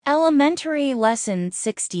Elementary Lesson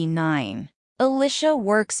 69. Elisha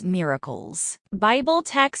works miracles. Bible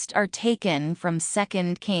texts are taken from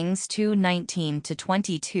 2 Kings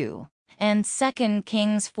 2:19-22 and 2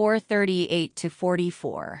 Kings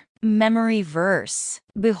 4:38-44. Memory verse.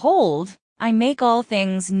 Behold, I make all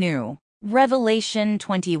things new. Revelation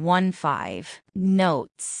 21:5.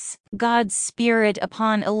 Notes. God's Spirit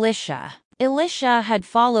upon Elisha. Elisha had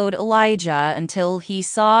followed Elijah until he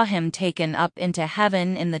saw him taken up into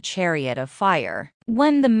heaven in the chariot of fire.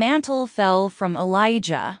 When the mantle fell from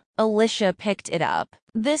Elijah, Elisha picked it up.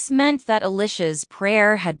 This meant that Elisha's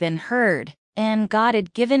prayer had been heard, and God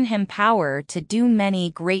had given him power to do many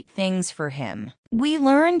great things for him. We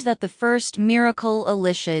learned that the first miracle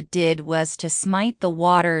Elisha did was to smite the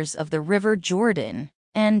waters of the river Jordan,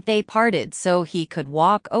 and they parted so he could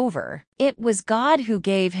walk over. It was God who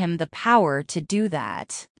gave him the power to do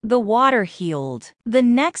that. The water healed. The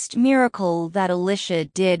next miracle that Elisha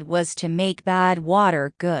did was to make bad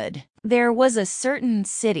water good. There was a certain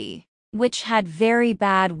city which had very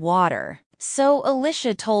bad water. So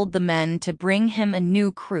Elisha told the men to bring him a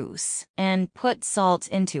new cruse and put salt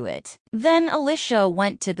into it. Then Elisha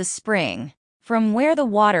went to the spring from where the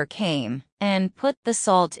water came and put the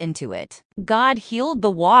salt into it. God healed the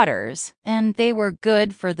waters, and they were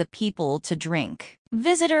good for the people to drink.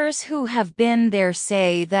 Visitors who have been there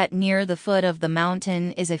say that near the foot of the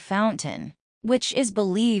mountain is a fountain, which is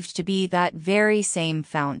believed to be that very same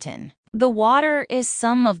fountain. The water is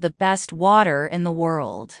some of the best water in the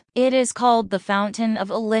world. It is called the fountain of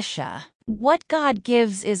Elisha. What God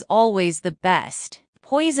gives is always the best.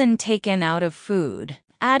 Poison taken out of food.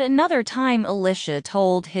 At another time, Elisha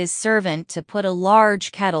told his servant to put a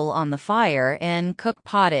large kettle on the fire and cook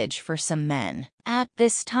pottage for some men. At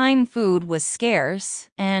this time, food was scarce,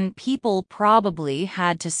 and people probably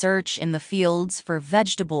had to search in the fields for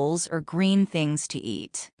vegetables or green things to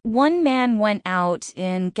eat. One man went out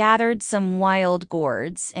and gathered some wild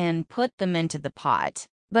gourds and put them into the pot,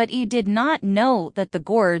 but he did not know that the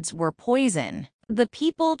gourds were poison. The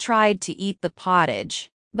people tried to eat the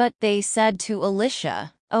pottage, but they said to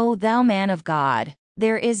Elisha, "O thou man of God,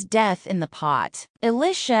 there is death in the pot."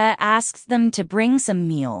 Elisha asks them to bring some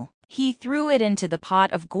meal. He threw it into the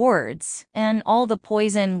pot of gourds, and all the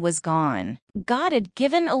poison was gone. God had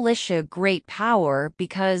given Elisha great power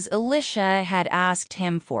because Elisha had asked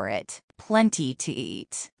him for it. Plenty to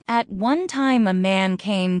eat. At one time a man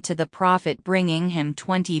came to the prophet bringing him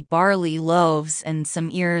 20 barley loaves and some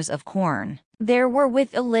ears of corn. There were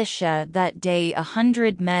with Elisha that day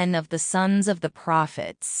 100 men of the sons of the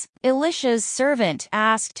prophets. Elisha's servant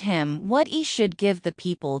asked him what he should give the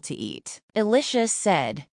people to eat. Elisha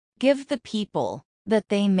said, "Give the people, that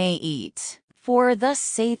they may eat. For thus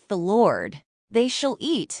saith the Lord, they shall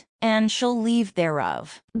eat, and shall leave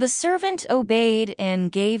thereof." The servant obeyed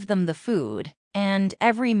and gave them the food, and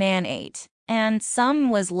every man ate, and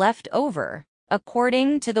some was left over,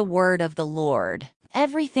 according to the word of the Lord.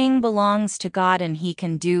 Everything belongs to God, and He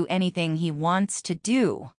can do anything He wants to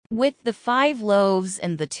do. With the 5 loaves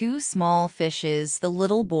and the 2 small fishes the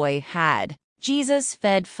little boy had, Jesus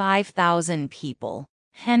fed 5,000 people,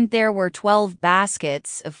 and there were 12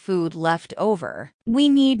 baskets of food left over. We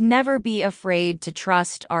need never be afraid to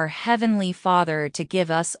trust our Heavenly Father to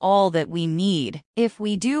give us all that we need, if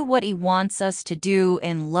we do what He wants us to do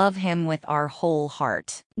and love Him with our whole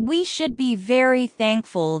heart. We should be very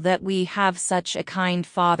thankful that we have such a kind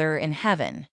Father in heaven.